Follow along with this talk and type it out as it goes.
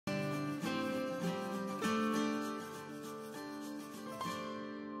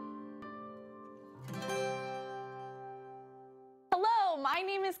my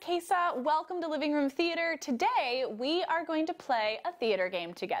name is Kesa. Welcome to Living Room Theater. Today we are going to play a theater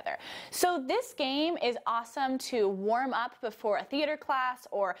game together. So this game is awesome to warm up before a theater class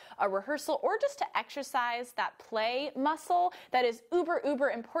or a rehearsal, or just to exercise that play muscle that is uber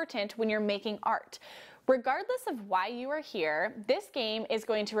important when you're making art. Regardless of why you are here, this game is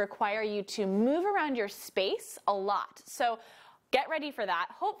going to require you to move around your space a lot. So get ready for that.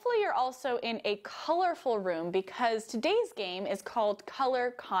 Hopefully you're also in a colorful room because today's game is called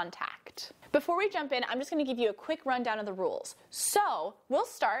Color Contact. Before we jump in, I'm just going to give you a quick rundown of the rules. So we'll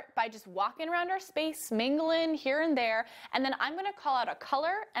start by just walking around our space, mingling here and there, and then I'm going to call out a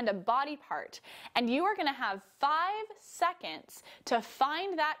color and a body part. And you are going to have 5 seconds to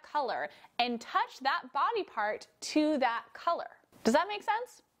find that color and touch that body part to that color. Does that make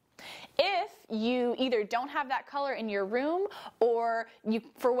sense? If you either don't have that color in your room or you,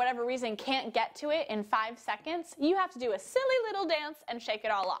 for whatever reason, can't get to it in 5 seconds, you have to do a silly little dance and shake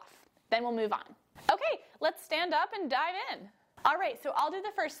it all off. Then we'll move on. Okay, let's stand up and dive in. All right, so I'll do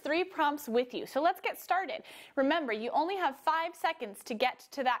the first 3 prompts with you. So let's get started. Remember, you only have 5 seconds to get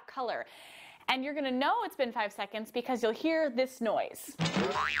to that color. And you're gonna know it's been 5 seconds because you'll hear this noise.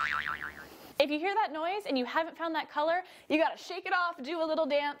 If you hear that noise and you haven't found that color, you gotta shake it off, do a little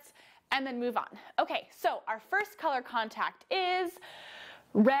dance, and then move on. Okay, so our first color contact is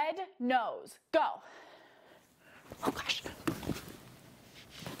red nose. Go. Oh gosh.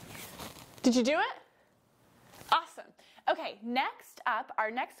 Did you do it? Awesome. Okay, next up,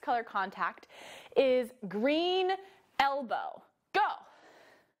 our next color contact is green elbow. Go.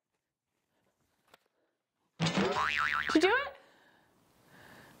 Did you do it?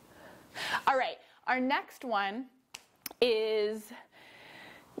 All right, our next one is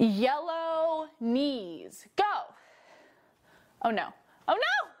yellow knees. Go. Oh no. Oh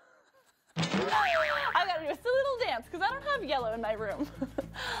no! I gotta do a silly little dance because I don't have yellow in my room.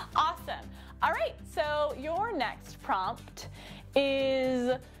 Awesome. All right, so your next prompt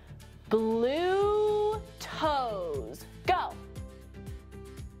is blue toes. Go.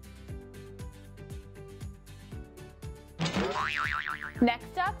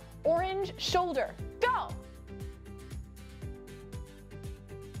 Next up, orange shoulder. Go.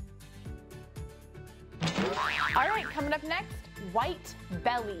 All right, coming up next, white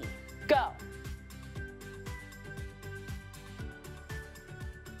belly. Go.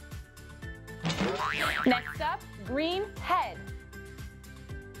 Next up, green head.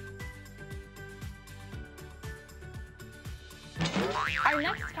 Our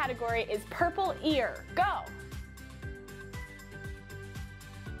next category is purple ear. Go.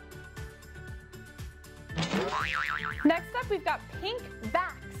 Next up, we've got pink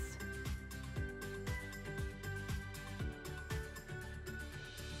backs.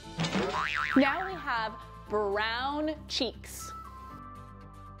 Now we have brown cheeks.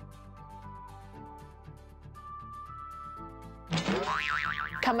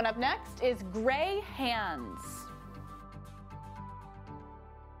 Coming up next is gray hands.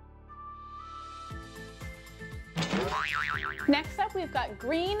 Next up, we've got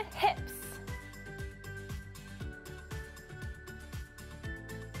green hips.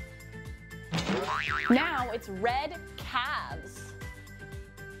 Now it's red calves.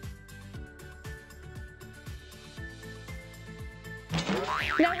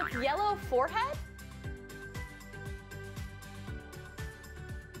 Now it's yellow forehead.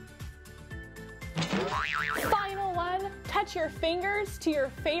 Final one, touch your fingers to your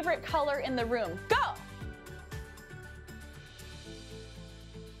favorite color in the room. Go!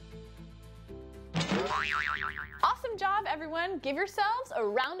 Awesome job, everyone. Give yourselves a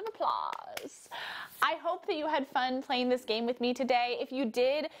round of applause. I hope that you had fun playing this game with me today. If you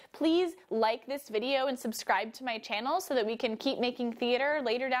did, please like this video and subscribe to my channel so that we can keep making theater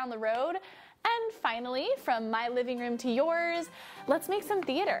later down the road. And finally, from my living room to yours, let's make some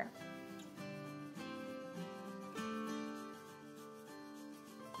theater.